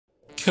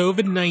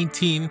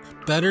COVID-19,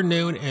 better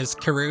known as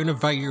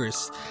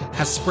coronavirus,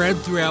 has spread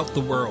throughout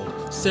the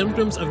world.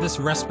 Symptoms of this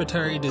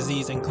respiratory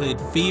disease include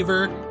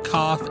fever,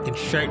 cough, and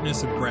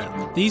shortness of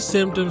breath. These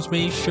symptoms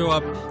may show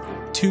up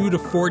 2 to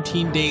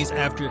 14 days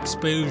after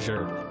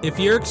exposure. If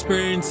you're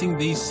experiencing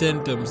these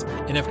symptoms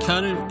and have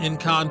come in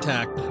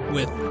contact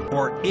with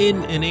or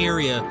in an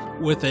area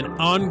with an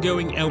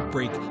ongoing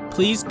outbreak,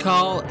 please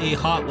call a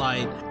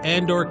hotline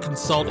and/or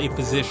consult a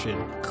physician.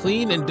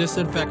 Clean and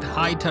disinfect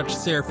high-touch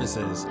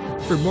surfaces.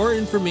 For more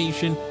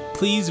information,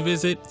 please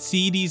visit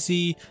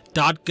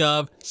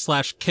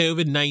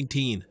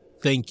cdc.gov/COVID-19.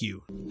 Thank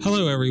you.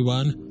 Hello,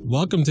 everyone.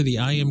 Welcome to the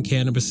I Am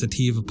Cannabis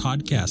Sativa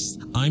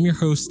podcast. I'm your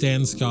host,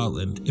 Dan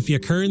Scotland. If you're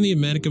currently a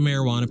medical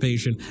marijuana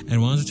patient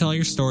and want to tell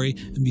your story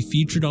and be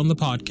featured on the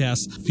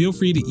podcast, feel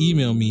free to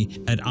email me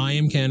at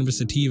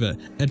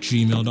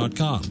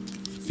iamcannabissativa@gmail.com.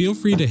 Feel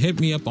free to hit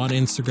me up on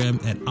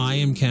Instagram at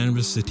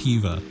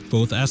iamcannabissativa,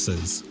 both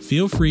S's.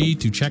 Feel free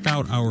to check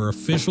out our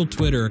official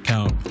Twitter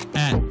account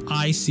at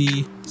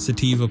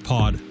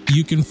ICSativaPod.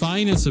 You can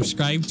find and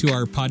subscribe to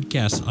our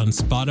podcast on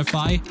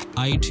Spotify,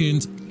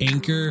 iTunes,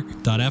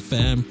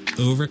 Anchor.fm,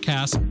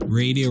 Overcast,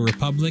 Radio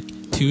Republic,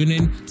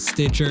 TuneIn,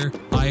 Stitcher,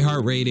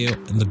 iHeartRadio,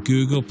 and the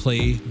Google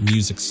Play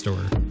Music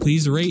Store.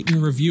 Please rate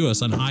and review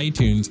us on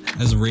iTunes,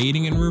 as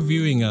rating and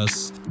reviewing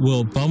us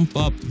will bump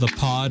up the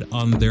pod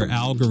on their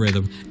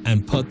algorithm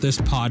and put this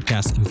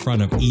podcast in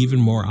front of even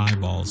more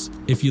eyeballs.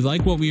 If you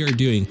like what we are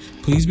doing,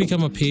 please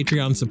become a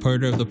Patreon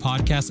supporter of the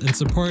podcast and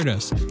support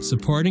us.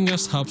 Supporting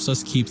us helps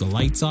us keep the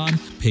lights on,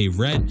 pay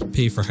rent,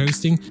 pay for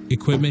hosting,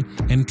 equipment,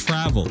 and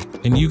travel.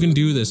 And you can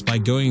do this by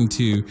going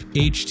to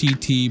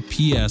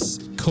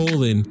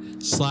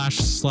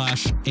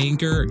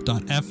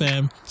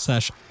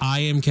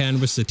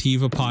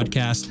https://anchor.fm/iamcannabissativa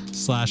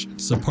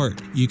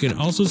podcast/support. You can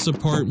also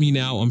support me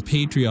now on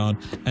Patreon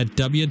at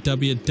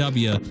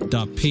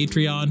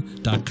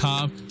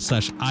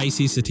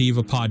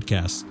www.patreon.com/ICSativa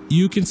podcast.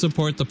 You can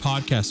support the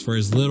podcast for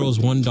as little as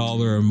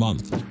 $1 a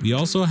month. We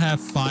also have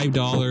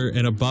 $5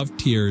 and above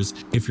tiers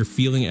if you're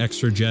feeling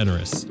extra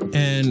generous.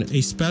 And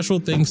a special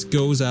thanks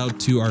goes out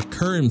to our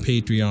current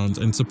Patreons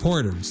and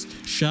supporters.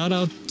 Shout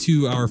out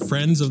to our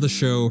friends of the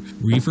show,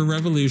 Reefer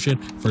Revolution,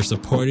 for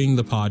supporting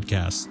the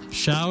podcast.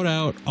 Shout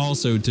out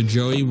also to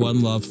Joey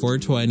One Love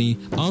 420,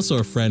 also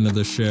a friend of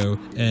the show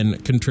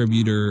and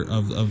contributor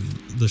of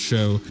the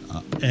show,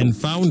 and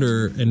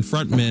founder and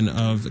frontman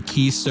of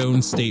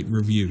Keystone State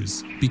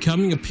Reviews.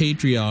 Becoming a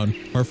Patreon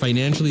or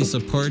financially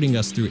supporting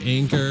us through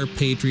Anchor,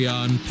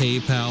 Patreon,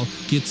 PayPal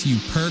gets you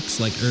perks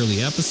like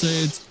early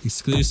episodes,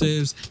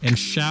 exclusives, and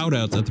shout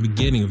outs at the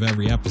beginning of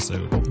every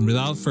episode. And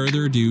without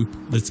further ado,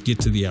 let's get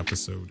to the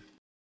episode.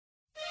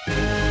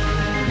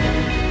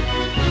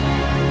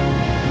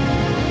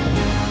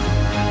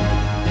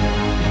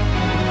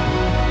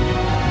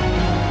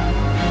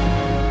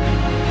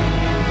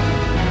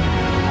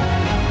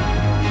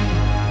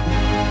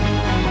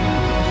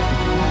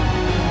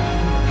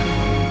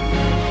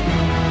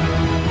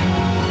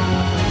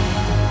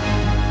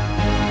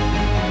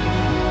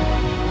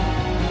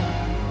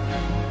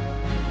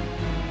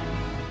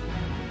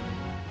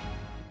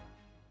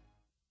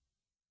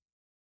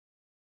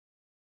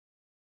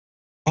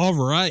 All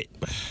right,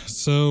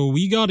 so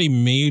we got a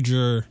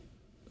major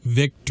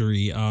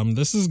victory.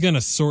 This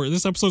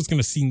episode's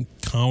gonna seem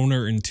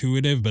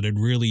counterintuitive, but it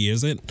really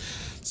isn't.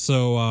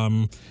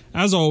 So,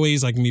 as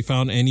always, I can be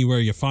found anywhere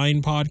you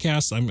find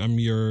podcasts. I'm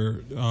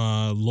your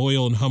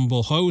loyal and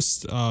humble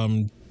host,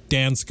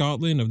 Dan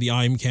Scotland of the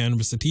I Am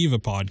Cannabis Sativa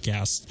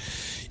podcast.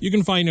 You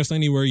can find us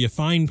anywhere you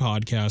find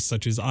podcasts,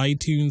 such as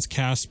iTunes,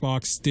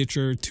 Castbox,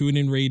 Stitcher,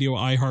 TuneIn Radio,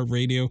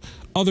 iHeartRadio,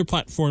 other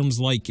platforms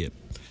like it.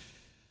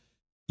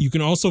 You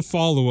can also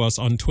follow us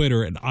on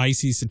Twitter at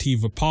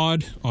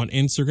ICSativaPod, on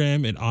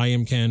Instagram at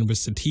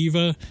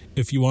IamCannabisSativa.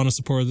 If you want to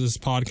support this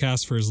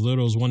podcast for as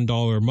little as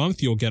 $1 a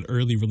month, you'll get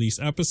early release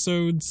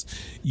episodes,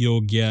 you'll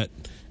get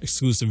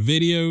exclusive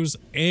videos,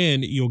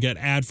 and you'll get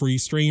ad-free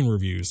strain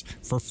reviews.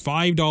 For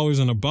 $5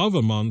 and above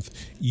a month,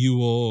 you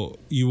will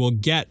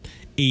get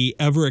a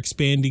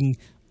ever-expanding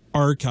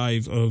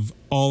archive of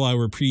all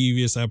our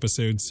previous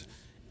episodes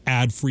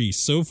ad-free.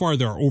 So far,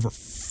 there are over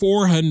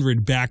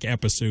 400 back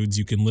episodes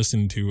you can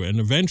listen to, and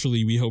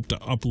eventually we hope to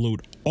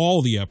upload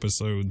all the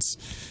episodes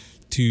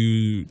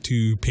to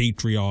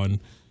Patreon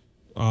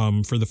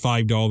for the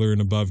 $5 and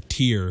above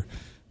tier,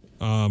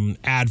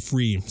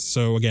 ad-free.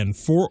 So again,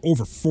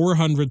 over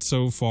 400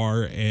 so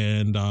far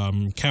and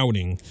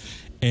counting.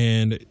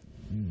 And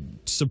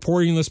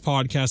supporting this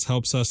podcast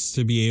helps us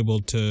to be able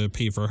to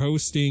pay for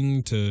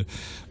hosting, to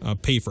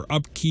pay for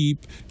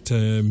upkeep,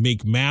 to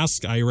make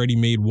masks. I already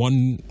made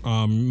one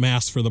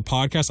mask for the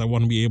podcast. I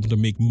want to be able to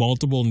make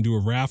multiple and do a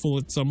raffle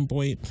at some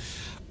point.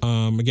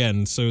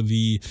 Again, so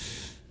the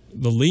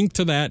link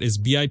to that is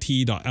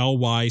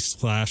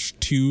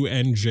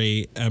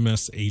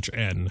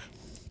bit.ly/2njmshn.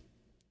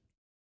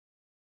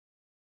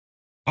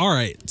 All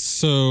right,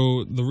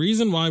 so the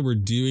reason why we're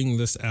doing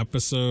this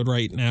episode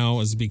right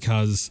now is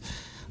because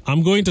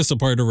I'm going to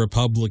support a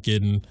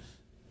Republican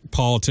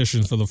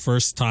politician for the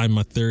first time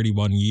in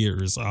 31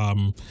 years.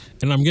 And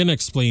I'm going to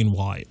explain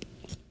why.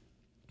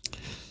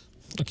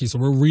 Okay, so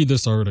we'll read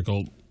this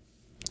article.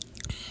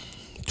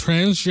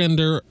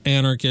 Transgender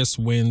anarchist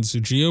wins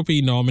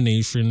GOP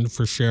nomination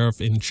for sheriff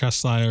in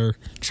Cheshire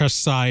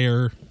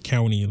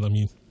County. Let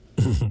me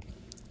I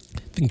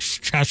think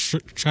Cheshire.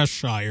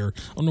 I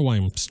don't know why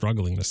I'm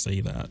struggling to say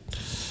that.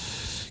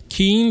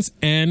 Keynes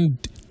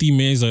and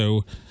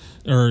DiMezzo,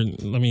 or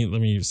let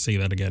me say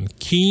that again.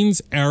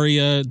 Keynes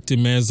Area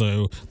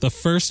DiMezzo, the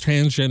first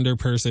transgender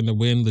person to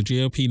win the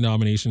GOP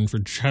nomination for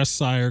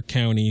Cheshire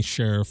County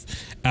Sheriff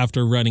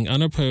after running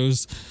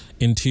unopposed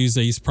in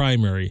Tuesday's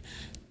primary.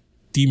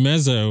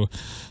 DiMezzo,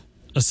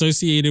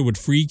 associated with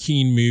Free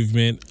Keene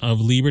movement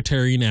of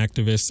libertarian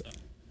activists,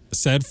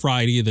 said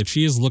Friday that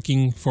she is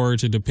looking forward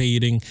to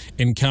debating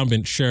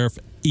incumbent Sheriff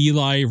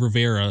Eli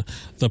Rivera,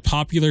 the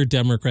popular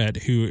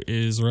Democrat who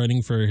is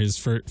running for his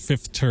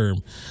fifth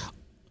term.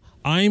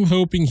 I'm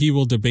hoping he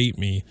will debate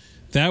me.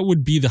 That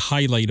would be the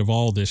highlight of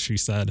all this, she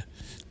said.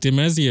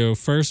 DiMezzo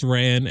first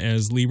ran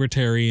as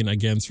libertarian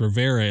against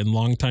Rivera and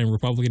longtime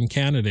Republican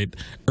candidate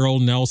Earl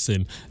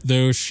Nelson,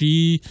 though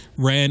she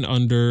ran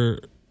under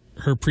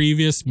her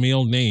previous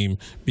male name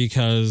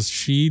because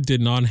she did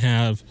not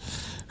have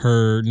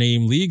her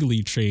name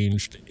legally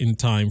changed in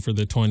time for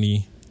the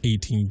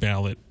 2018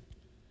 ballot.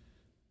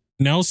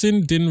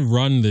 Nelson didn't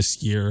run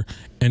this year,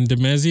 and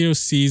DiMezzo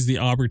seized the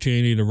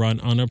opportunity to run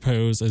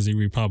unopposed as a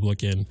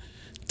Republican.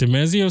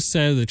 DiMezzo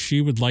said that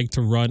she would like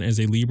to run as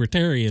a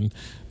libertarian,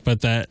 but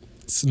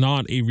that's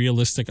not a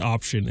realistic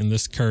option in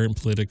this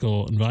current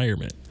political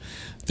environment.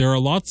 There are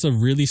lots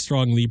of really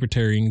strong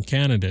libertarian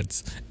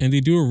candidates, and they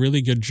do a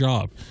really good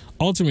job.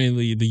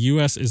 Ultimately, the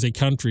U.S. is a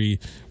country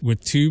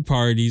with two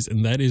parties,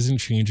 and that isn't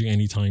changing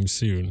anytime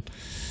soon.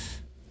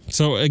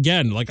 So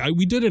again,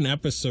 we did an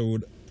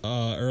episode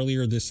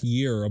earlier this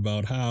year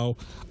about how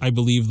I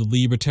believe the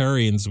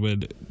libertarians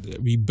would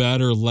be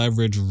better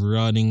leverage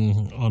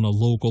running on a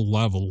local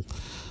level.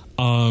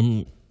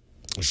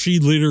 She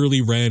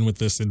literally ran with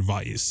this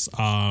advice,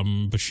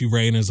 but she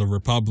ran as a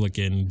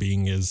Republican,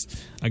 being as,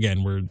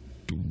 again,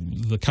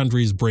 the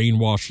country's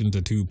brainwashed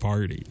into two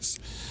parties.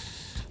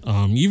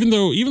 Even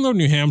though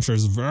New Hampshire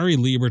is very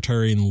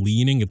libertarian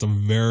leaning, it's a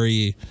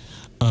very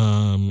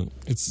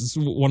it's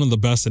one of the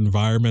best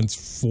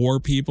environments for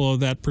people of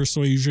that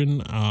persuasion.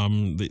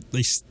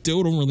 They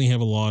still don't really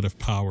have a lot of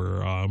power.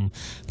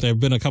 There have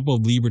been a couple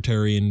of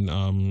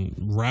libertarian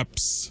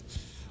reps,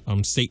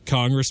 state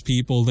Congress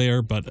people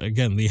there, but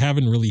again, they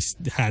haven't really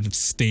had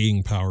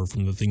staying power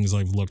from the things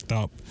I've looked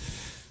up.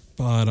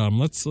 But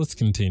let's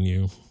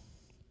continue.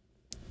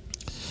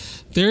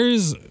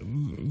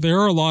 There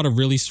are a lot of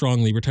really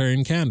strong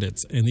libertarian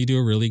candidates, and they do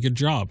a really good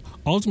job.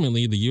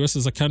 Ultimately, the U.S.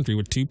 is a country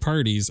with two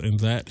parties, and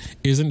that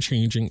isn't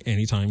changing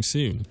anytime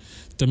soon.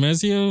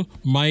 DiMezzo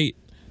might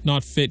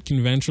not fit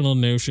conventional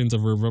notions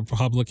of a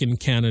Republican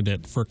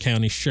candidate for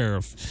county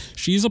sheriff.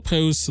 She's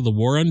opposed to the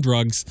war on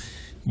drugs,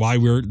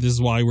 this is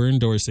why we're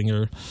endorsing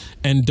her,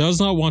 and does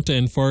not want to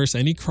enforce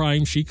any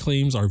crimes she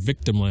claims are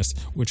victimless,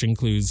 which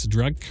includes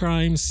drug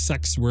crimes,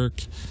 sex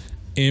work,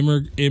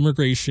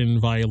 immigration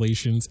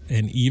violations,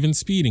 and even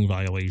speeding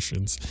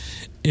violations.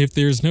 If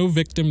there's no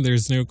victim,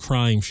 there's no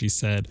crime, she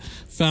said.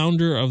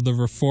 Founder of the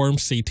Reformed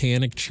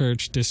Satanic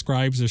Church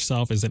describes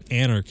herself as an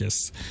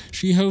anarchist.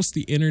 She hosts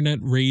the internet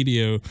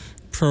radio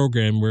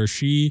program where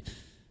she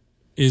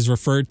is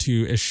referred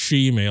to as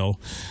she-male.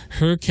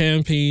 Her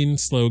campaign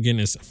slogan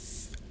is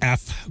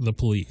F the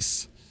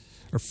police,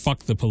 or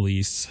fuck the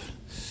police.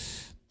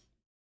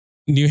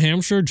 New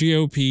Hampshire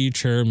GOP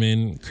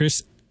Chairman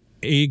Chris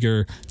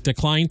Ager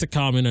declined to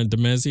comment on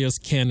DiMezzo's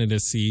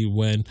candidacy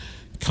when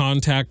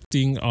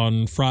contacting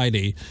on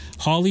Friday.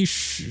 Holly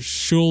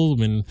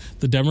Schulman,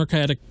 the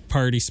Democratic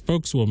Party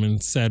spokeswoman,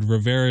 said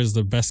Rivera is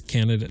the best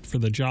candidate for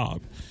the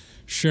job.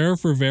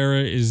 Sheriff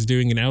Rivera is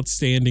doing an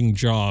outstanding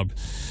job,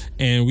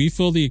 and we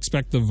fully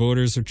expect the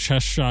voters of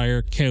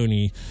Cheshire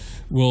County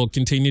will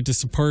continue to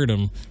support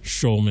him,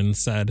 Schulman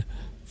said.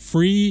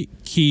 Free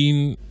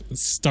Keene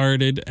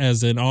started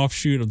as an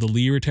offshoot of the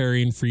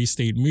libertarian Free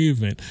State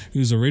movement,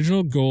 whose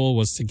original goal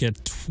was to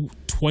get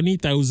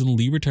 20,000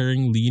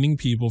 libertarian-leaning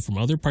people from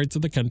other parts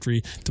of the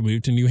country to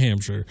move to New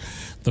Hampshire.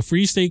 The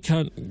Free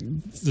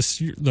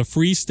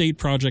State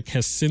Project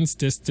has since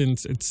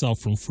distanced itself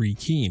from Free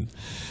Keene.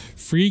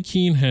 Free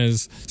Keene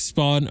has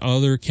spawned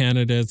other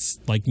candidates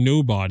like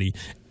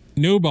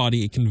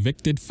Nobody, a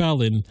convicted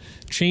felon,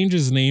 changed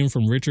his name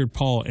from Richard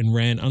Paul and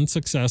ran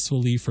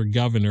unsuccessfully for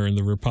governor in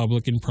the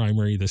Republican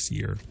primary this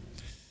year.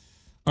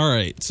 All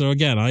right, so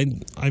again,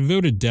 I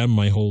voted Dem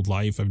my whole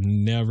life. I've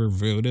never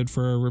voted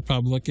for a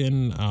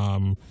Republican,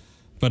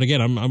 but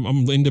again,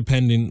 I'm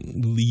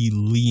independently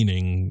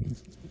leaning,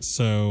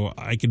 so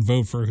I can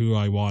vote for who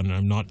I want, and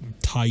I'm not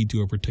tied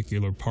to a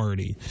particular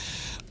party.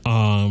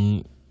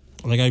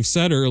 Like I've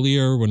said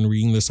earlier when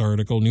reading this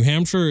article, New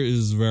Hampshire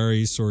is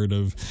very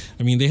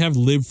they have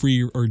live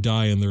free or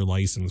die on their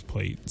license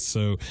plate.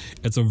 So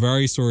it's a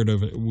very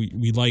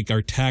we like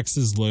our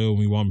taxes low and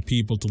we want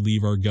people to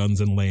leave our guns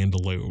and land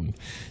alone.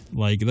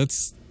 Like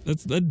that's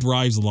that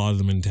drives a lot of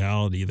the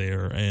mentality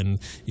there. And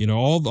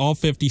all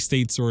 50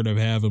 states sort of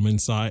have a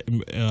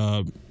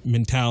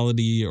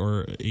mentality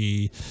or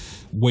a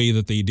way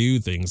that they do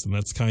things, and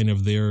that's kind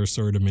of their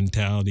sort of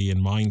mentality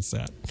and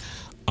mindset.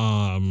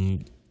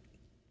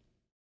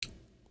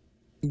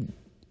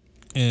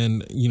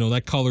 And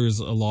that colors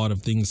a lot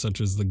of things,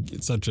 such as their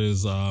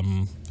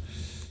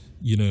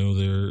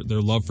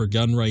love for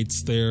gun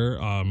rights there.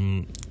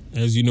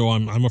 As you know,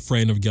 I'm a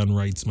friend of gun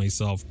rights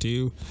myself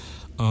too.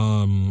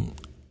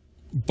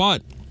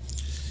 But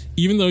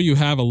even though you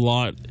have a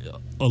lot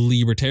of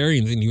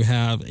libertarians and you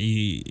have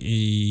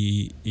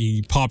a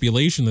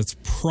population that's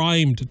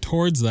primed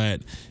towards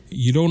that,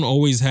 you don't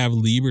always have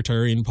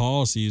libertarian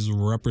policies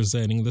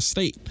representing the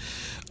state.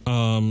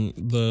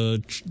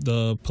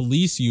 The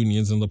police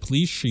unions and the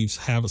police chiefs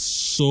have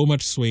so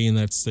much sway in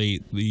that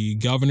state. The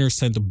governors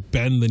tend to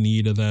bend the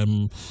knee to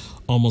them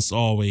almost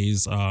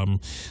always.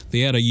 They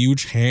had a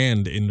huge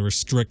hand in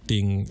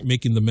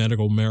making the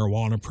medical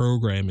marijuana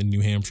program in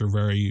New Hampshire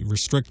very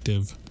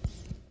restrictive.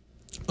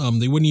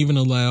 They wouldn't even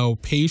allow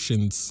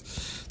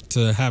patients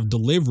to have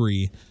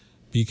delivery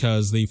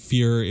because they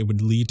fear it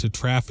would lead to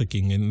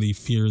trafficking, and they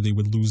fear they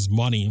would lose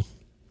money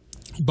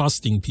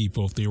busting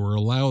people if they were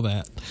allowed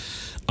that.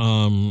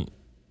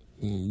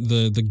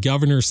 The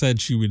governor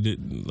said she would,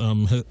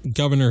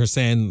 Governor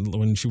Hassan,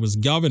 when she was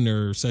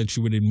governor, said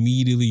she would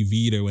immediately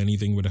veto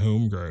anything with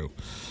home grow.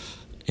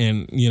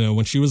 And,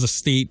 when she was a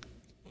state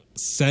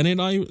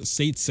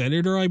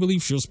senator, I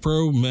believe, she was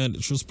pro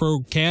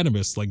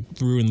cannabis, like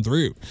through and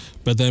through.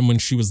 But then when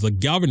she was the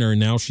governor,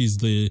 now she's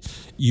the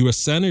U.S.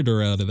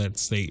 senator out of that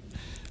state.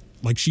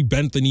 Like, she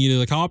bent the knee to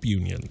the cop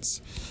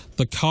unions.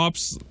 The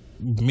cops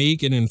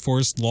make and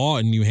enforce law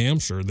in New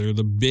Hampshire. They're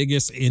the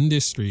biggest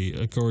industry,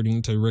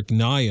 according to Rick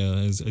Naya,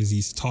 as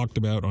he's talked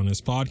about on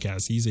his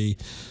podcast. He's a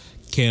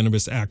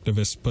cannabis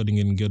activist putting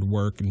in good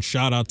work, and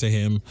shout out to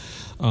him.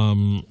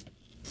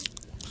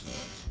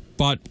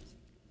 But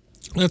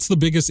that's the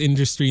biggest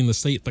industry in the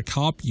state, the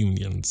cop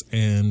unions.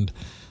 And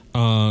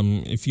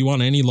if you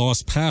want any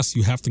laws passed,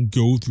 you have to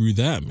go through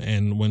them.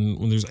 And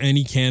when there's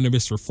any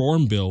cannabis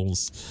reform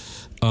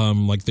bills,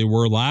 like they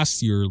were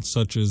last year,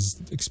 such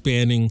as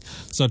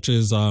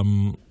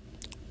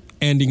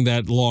ending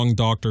that long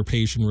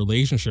doctor-patient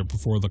relationship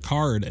before the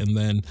card, and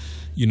then,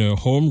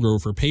 home grow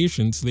for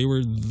patients,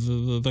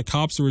 the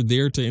cops were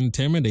there to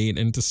intimidate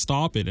and to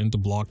stop it and to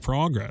block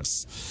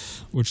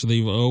progress, which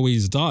they've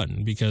always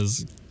done,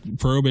 because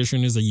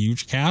prohibition is a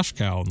huge cash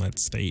cow in that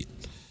state.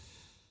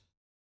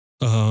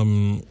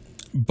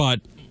 But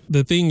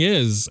the thing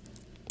is,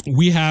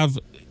 we have,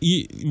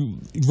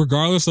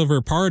 regardless of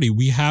our party,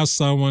 we have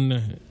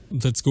someone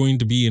that's going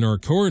to be in our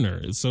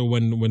corner. So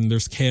when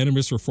there's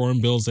cannabis reform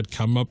bills that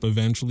come up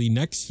eventually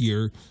next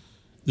year,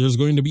 there's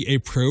going to be a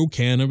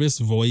pro-cannabis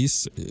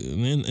voice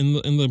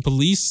in the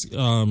police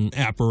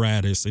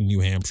apparatus in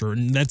New Hampshire,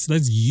 and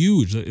that's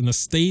huge in a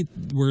state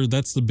where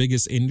that's the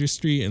biggest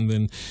industry, and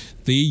then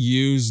they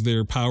use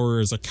their power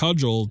as a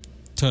cudgel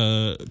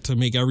to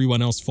make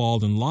everyone else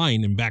fall in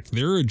line and back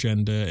their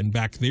agenda and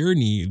back their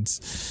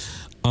needs.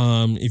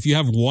 If you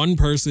have one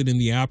person in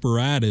the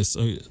apparatus,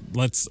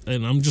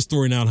 and I'm just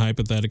throwing out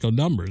hypothetical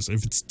numbers,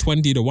 if it's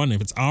 20-1,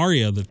 if it's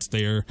Arya that's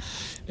there,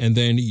 and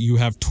then you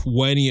have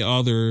 20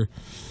 other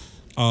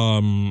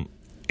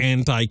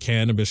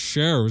anti-cannabis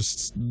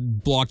sheriffs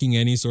blocking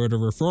any sort of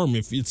reform,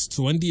 if it's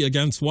 20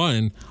 against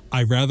 1,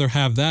 I'd rather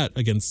have that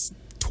against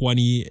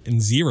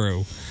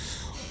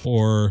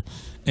 20-0,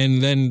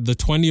 and then the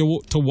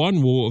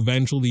 20-1 will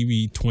eventually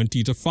be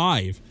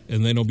 20-5,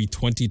 and then it'll be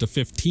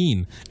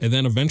 20-15, and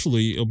then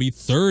eventually it'll be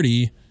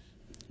 30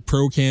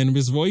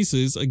 pro-cannabis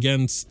voices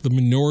against the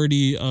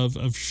minority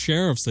of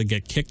sheriffs that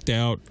get kicked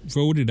out,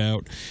 voted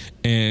out,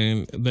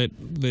 and that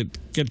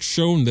get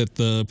shown that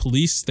the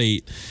police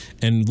state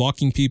and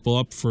locking people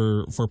up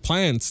for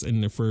plants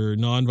and for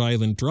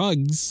nonviolent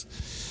drugs,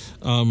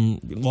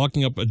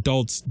 locking up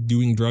adults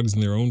doing drugs in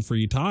their own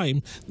free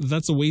time,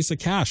 that's a waste of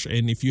cash.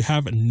 And if you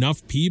have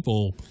enough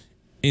people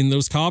in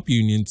those cop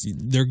unions,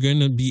 they're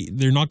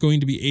not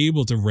going to be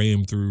able to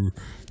ram through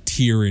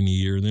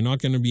tyranny, or they're not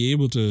going to be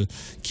able to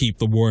keep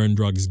the war on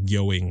drugs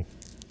going.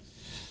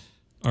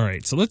 All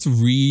right, so let's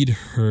read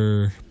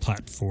her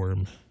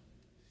platform.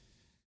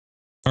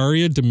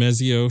 Arya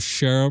DiMezzio,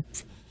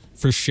 sheriff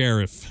for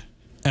sheriff.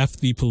 F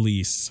the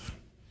police.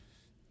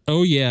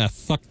 Oh yeah,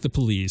 fuck the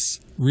police.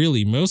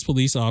 Really, most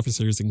police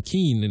officers in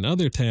Keene and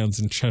other towns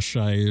in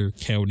Cheshire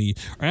County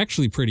are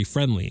actually pretty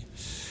friendly.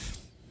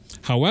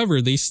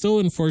 However, they still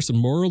enforce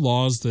immoral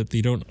laws that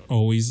they don't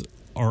always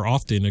or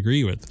often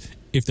agree with.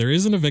 If there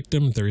isn't a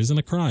victim, there isn't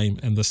a crime,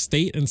 and the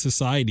state and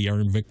society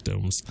are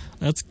victims.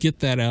 Let's get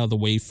that out of the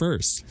way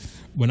first.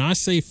 When I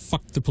say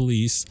fuck the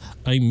police,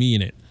 I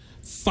mean it.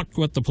 Fuck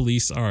what the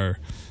police are.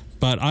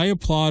 But I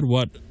applaud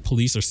what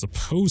police are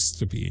supposed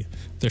to be.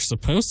 They're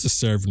supposed to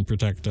serve and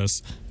protect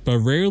us, but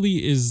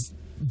rarely is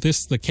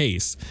this the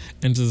case.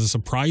 And to the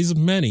surprise of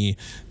many,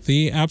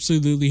 they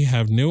absolutely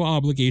have no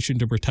obligation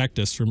to protect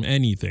us from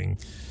anything.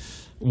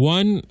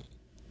 One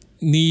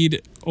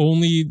need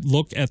only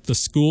look at the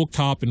school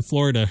cop in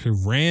Florida who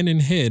ran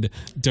and hid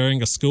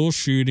during a school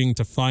shooting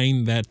to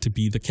find that to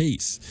be the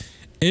case.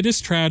 It is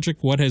tragic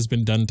what has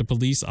been done to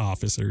police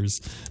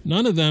officers.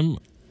 None of them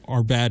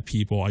are bad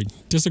people. I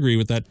disagree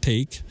with that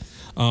take.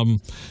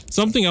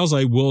 Something else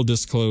I will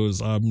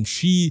disclose. I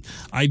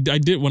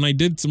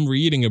did some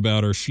reading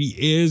about her. She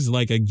is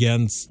like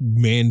against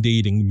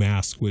mandating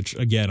masks, which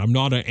again,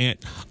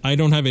 I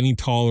don't have any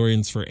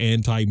tolerance for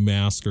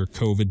anti-mask or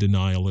COVID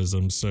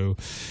denialism. So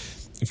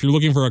if you're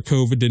looking for a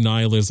COVID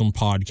denialism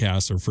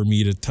podcast, or for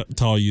me to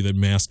tell you that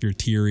masks are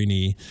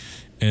tyranny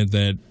and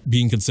that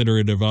being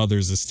considerate of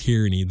others is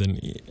tyranny, then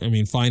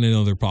find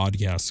another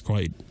podcast.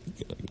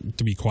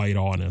 To be quite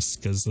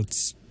honest,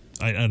 because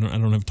I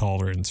don't have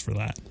tolerance for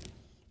that.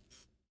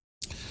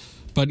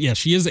 But yeah,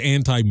 she is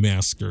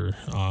anti-masker.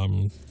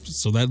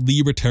 So that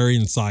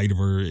libertarian side of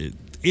her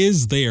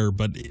is there,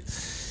 but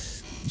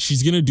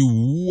she's going to do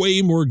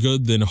way more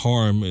good than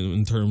harm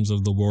in terms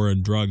of the war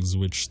on drugs,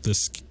 which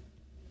this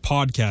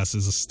podcast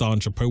is a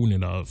staunch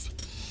opponent of.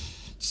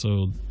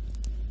 So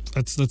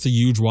that's a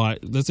huge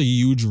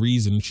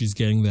reason she's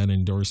getting that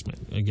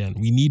endorsement. Again,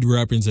 we need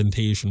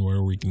representation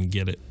where we can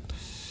get it.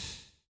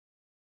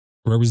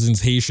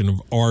 Representation of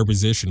our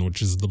position,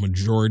 which is the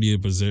majority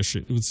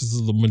position,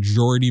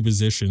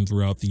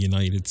 throughout the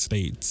United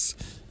States.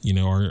 You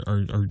know,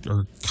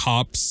 our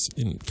cops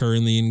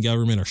currently in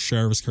government, our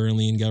sheriffs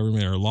currently in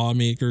government, our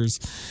lawmakers,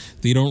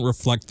 they don't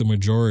reflect the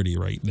majority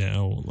right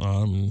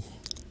now.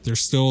 They're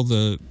still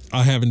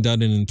I haven't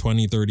done it in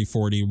 20, 30,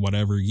 40,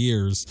 whatever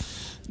years.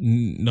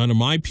 None of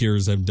my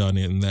peers have done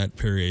it in that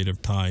period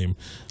of time.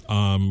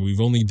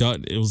 We've only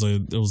done, it was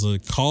a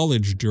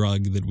college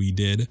drug that we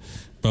did,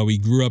 but we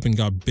grew up and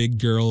got big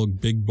girl,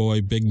 big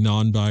boy, big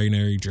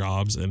non-binary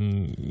jobs,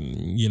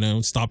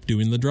 and, stopped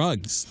doing the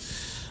drugs.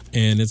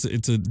 And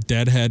it's a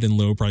deadhead and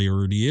low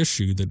priority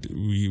issue that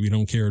we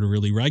don't care to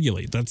really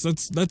regulate. That's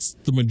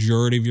the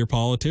majority of your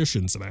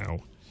politicians now.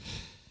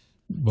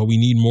 But we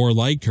need more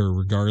like her,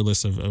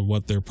 regardless of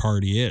what their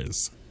party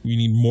is. We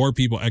need more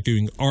people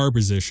echoing our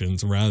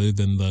positions rather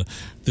than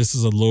this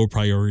is a low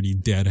priority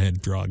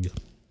deadhead drug.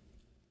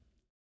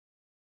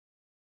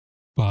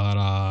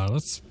 But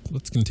let's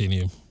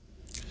continue.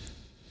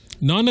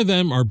 None of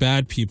them are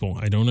bad people.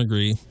 I don't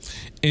agree.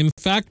 In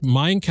fact,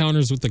 my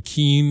encounters with the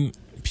Keene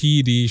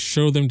PD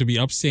show them to be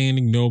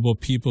upstanding, noble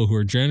people who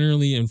are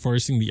generally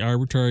enforcing the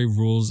arbitrary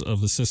rules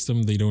of the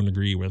system they don't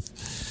agree with.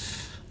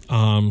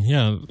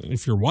 Yeah,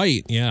 if you're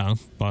white, yeah,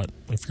 but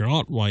if you're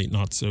not white,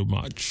 not so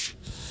much.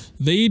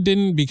 They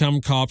didn't become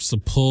cops to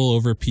pull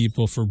over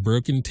people for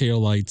broken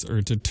taillights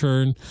or to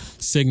turn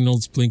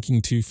signals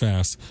blinking too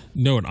fast.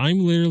 Note,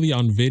 I'm literally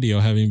on video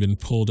having been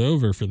pulled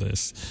over for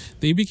this.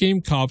 They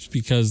became cops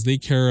because they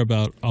care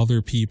about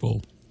other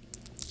people.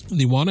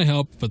 They want to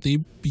help, but they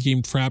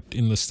became trapped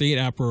in the state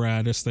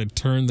apparatus that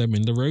turned them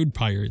into road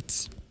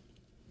pirates.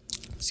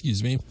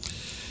 Excuse me.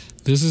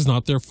 This is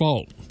not their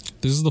fault.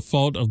 This is the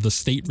fault of the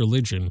state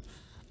religion.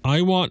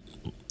 I want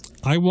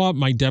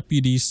my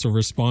deputies to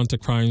respond to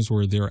crimes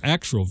where there are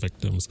actual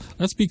victims.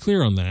 Let's be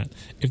clear on that.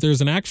 If there's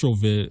an actual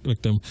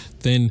victim,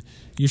 then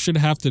you should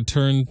have to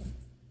turn.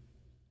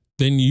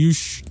 Then you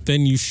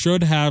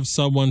should have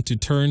someone to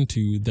turn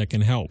to that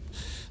can help.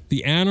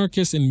 The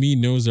anarchist in me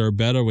knows there are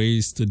better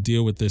ways to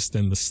deal with this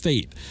than the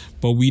state,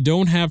 but we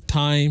don't have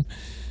time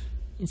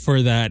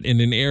for that in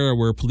an era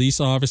where police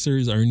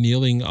officers are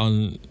kneeling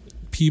on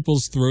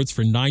people's throats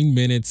for 9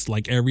 minutes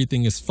like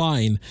everything is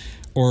fine,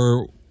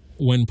 or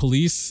when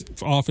police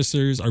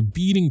officers are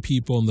beating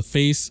people in the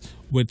face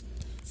with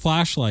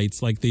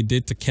flashlights like they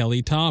did to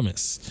Kelly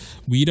Thomas.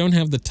 We don't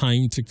have the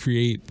time to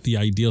create the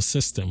ideal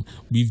system.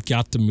 We've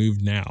got to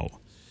move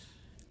now.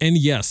 And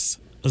yes,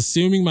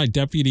 assuming my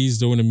deputies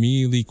don't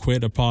immediately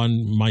quit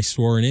upon my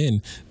sworn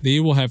in,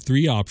 they will have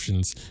 3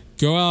 options.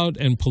 Go out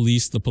and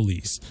police the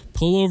police.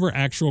 Pull over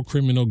actual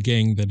criminal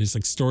gang that is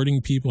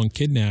extorting people and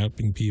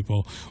kidnapping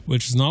people,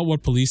 which is not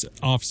what police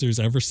officers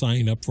ever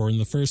signed up for in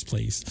the first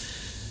place.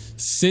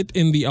 Sit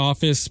in the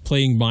office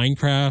playing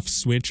Minecraft,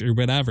 Switch, or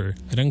whatever.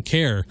 I don't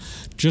care.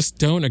 Just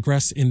don't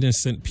aggress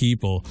innocent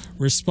people.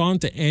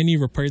 Respond to any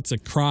reports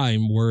of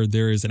crime where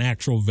there is an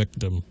actual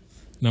victim.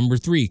 Number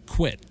 3,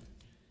 quit.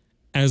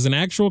 As an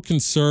actual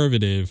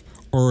conservative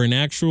or an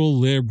actual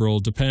liberal,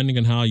 depending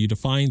on how you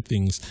define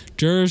things,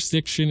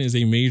 jurisdiction is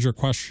a major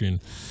question.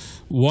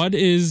 What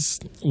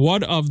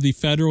of the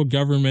federal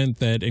government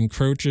that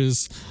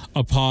encroaches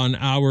upon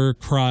our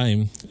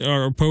crime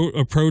or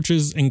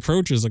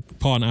encroaches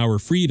upon our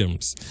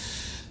freedoms?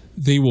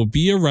 They will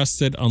be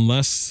arrested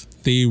unless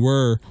they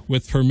were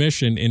with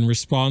permission in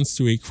response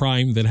to a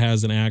crime that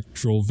has an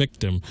actual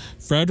victim.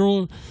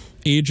 Federal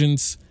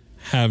agents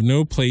have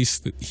no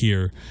place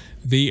here.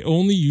 They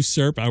only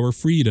usurp our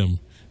freedom.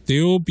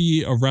 They will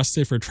be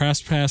arrested for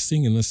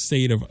trespassing in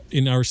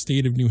our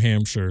state of New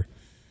Hampshire.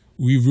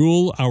 We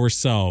rule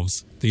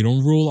ourselves. They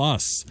don't rule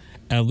us.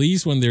 At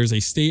least when there's a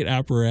state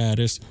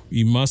apparatus,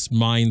 we must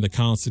mind the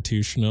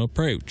constitutional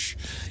approach.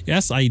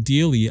 Yes,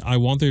 ideally, I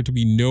want there to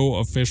be no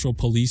official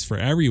police for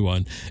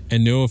everyone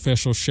and no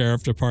official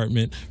sheriff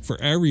department for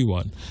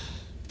everyone.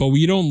 But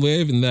we don't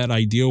live in that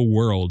ideal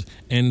world.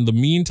 And in the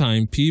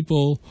meantime,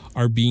 people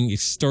are being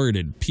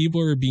extorted.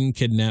 People are being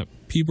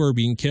kidnapped. People are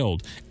being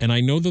killed. And I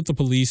know that the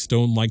police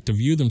don't like to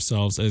view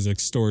themselves as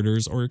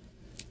extorters or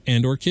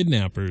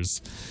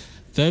kidnappers.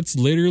 That's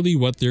literally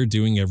what they're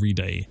doing every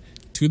day.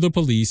 To the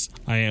police,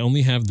 I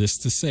only have this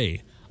to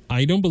say.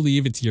 I don't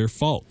believe it's your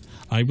fault.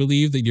 I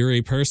believe that you're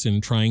a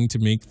person trying to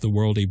make the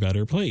world a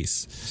better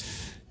place.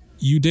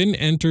 You didn't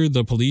enter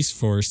the police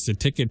force to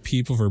ticket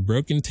people for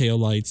broken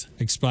taillights,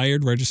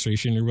 expired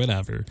registration, or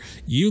whatever.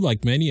 You,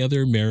 like many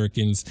other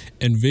Americans,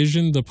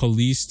 envisioned the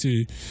police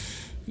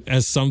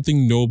as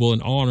something noble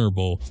and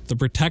honorable, the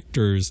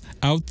protectors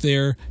out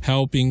there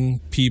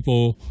helping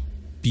people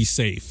be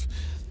safe.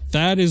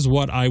 That is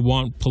what I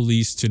want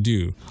police to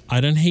do.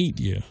 I don't hate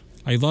you.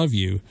 I love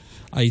you.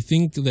 I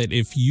think that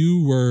if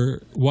you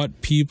were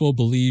what people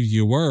believe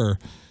you were,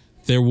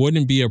 there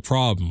wouldn't be a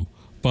problem.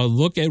 But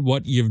look at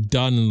what you've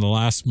done in the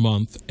last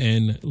month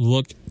and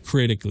look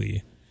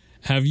critically.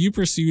 Have you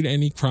pursued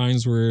any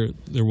crimes where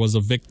there was a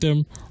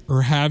victim,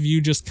 or have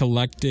you just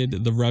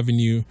collected the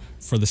revenue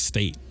for the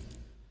state?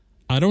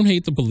 I don't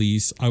hate the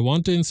police. I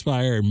want to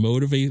inspire and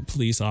motivate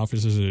police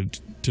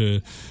officers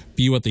to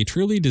be what they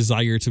truly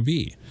desire to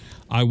be.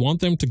 I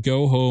want them to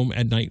go home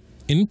at night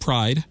in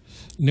pride,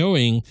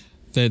 knowing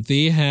that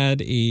they had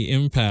an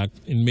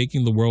impact in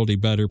making the world a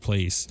better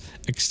place.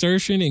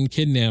 Extortion and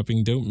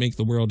kidnapping don't make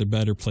the world a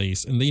better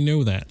place, and they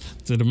know that.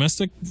 The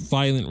domestic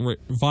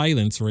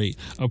violence rate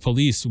of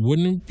police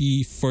wouldn't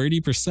be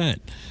 40%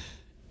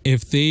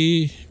 if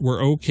they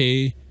were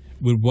okay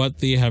with what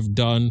they have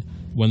done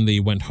when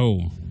they went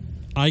home.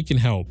 I can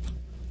help.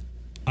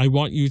 I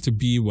want you to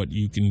be what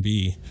you can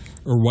be,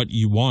 or what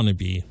you want to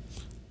be.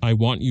 I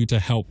want you to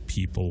help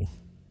people.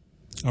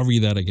 I'll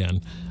read that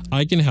again.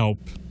 I can help.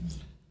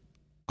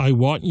 I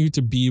want you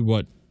to be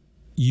what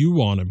you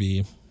want to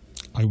be.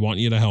 I want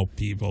you to help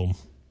people.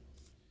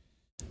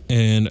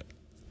 And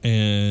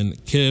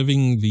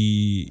giving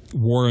the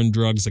war on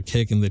drugs a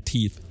kick in the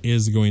teeth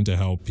is going to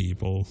help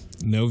people.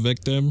 No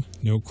victim,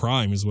 no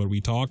crime is what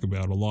we talk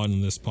about a lot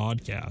in this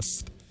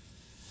podcast.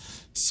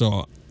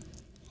 So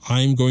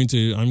I'm going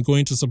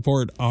to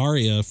support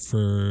Aria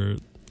for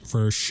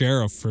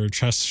sheriff, for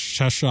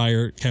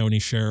Cheshire County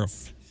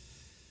Sheriff.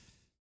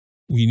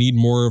 We need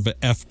more of an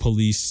F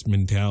police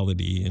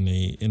mentality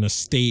in a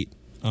state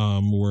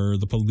where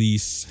the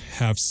police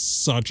have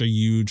such a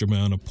huge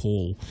amount of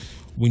pull.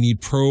 We need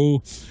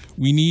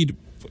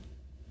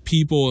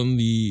people in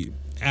the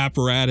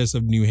apparatus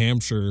of New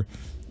Hampshire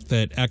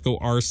that echo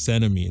our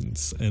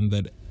sentiments and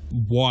that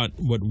want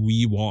what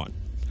we want.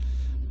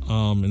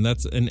 And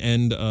that's an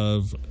end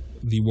of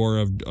the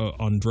war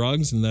on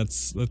drugs, and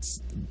that's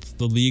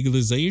the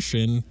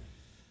legalization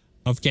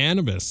of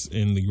cannabis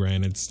in the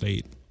Granite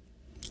State.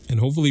 And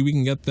hopefully we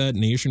can get that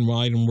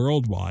nationwide and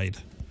worldwide.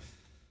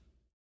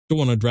 Don't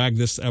want to drag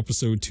this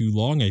episode too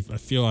long. I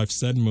feel I've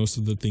said most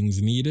of the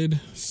things needed.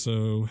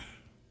 So,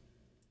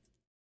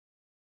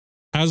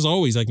 as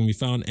always, I can be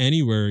found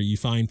anywhere you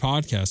find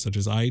podcasts, such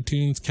as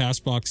iTunes,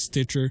 CastBox,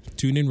 Stitcher,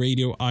 TuneIn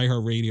Radio,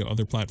 iHeartRadio,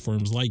 other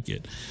platforms like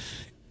it.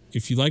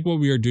 If you like what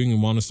we are doing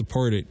and want to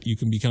support it, you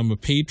can become a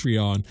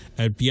Patreon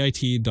at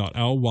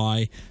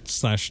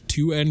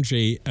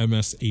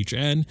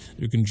bit.ly/2njmshn.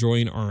 You can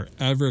join our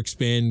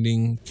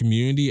ever-expanding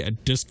community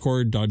at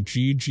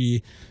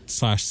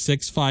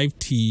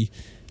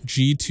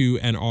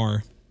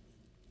discord.gg/65tg2nr.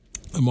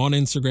 I'm on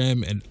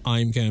Instagram at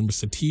I'm Cannabis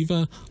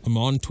Sativa. I'm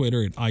on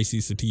Twitter at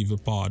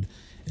ICSativaPod.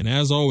 And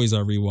as always,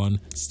 everyone,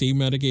 stay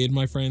medicated,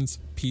 my friends.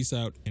 Peace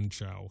out and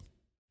ciao.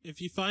 If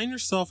you find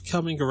yourself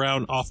coming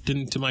around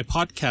often to my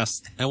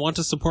podcast and want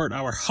to support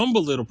our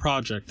humble little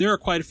project, there are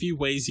quite a few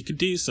ways you could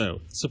do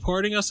so.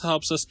 Supporting us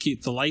helps us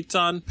keep the lights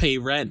on, pay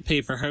rent,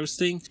 pay for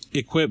hosting,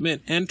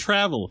 equipment, and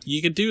travel.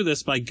 You can do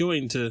this by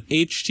going to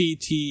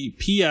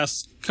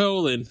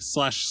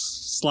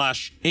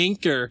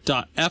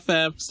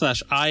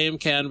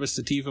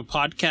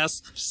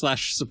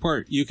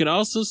https://anchor.fm/IamCannabisSativa/support. You can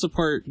also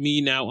support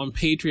me now on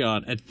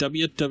Patreon at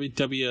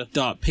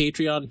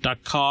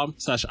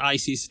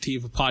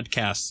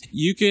www.patreon.com/ICSativapodcast.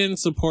 You can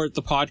support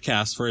the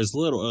podcast for as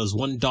little as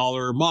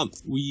 $1 a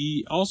month.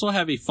 We also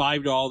have a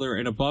 $5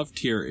 and above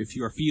tier if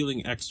you are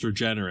feeling extra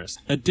generous.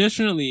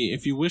 Additionally,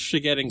 if you wish to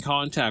get in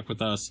contact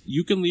with us,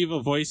 you can leave a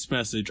voice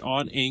message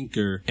on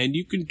Anchor, and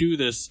you can do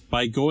this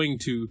by going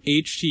to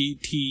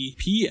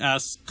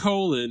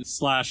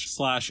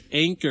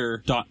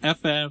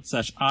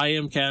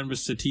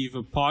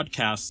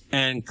https://anchor.fm/IamCannabisSativapodcast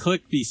and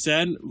click the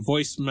send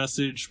voice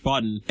message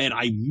button, and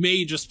I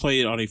may just play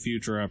it on a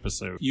future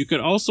episode. You can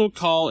also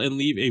call and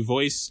leave a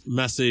voice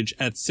message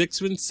at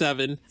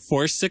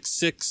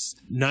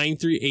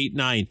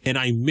 617-466-9389, and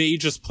I may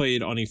just play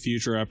it on a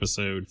future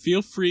episode.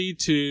 Feel free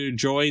to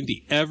join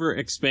the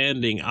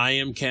ever-expanding I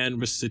Am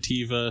Cannabis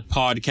Sativa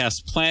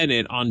podcast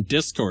planet on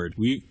Discord.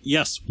 We've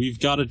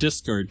got a Discord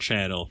Discord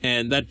channel.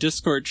 And that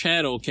Discord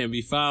channel can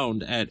be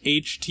found at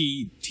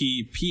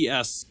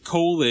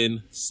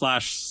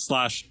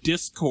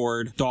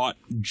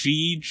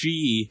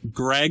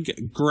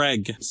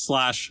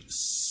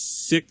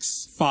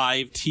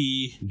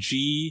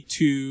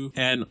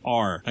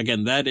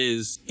Again, that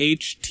is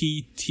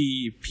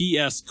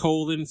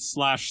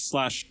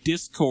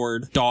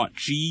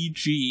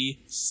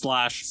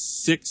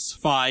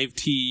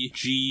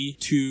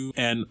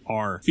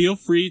https://discord.gg/65tg2nr. Feel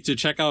free to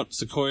check out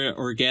Sequoia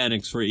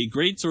Organics for a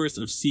great source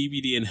of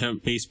CBD and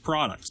hemp-based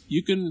products.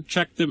 You can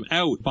check them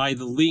out by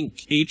the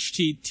link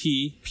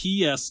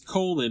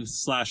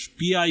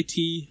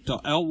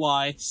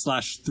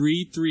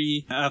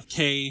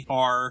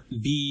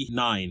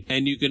https://bit.ly/33fkrv9,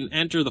 and you can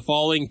enter the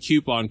following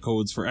coupon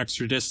codes for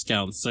extra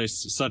discounts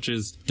such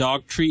as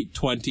Dog Treat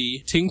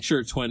 20,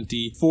 Tincture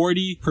 20,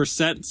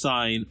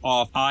 40%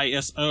 off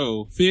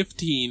ISO,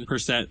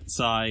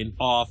 15%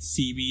 off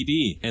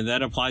CBD, and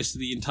that applies to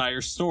the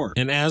entire store.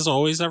 And as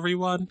always,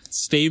 everyone,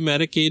 stay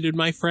medicated,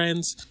 my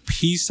friends.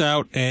 Peace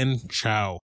out and ciao.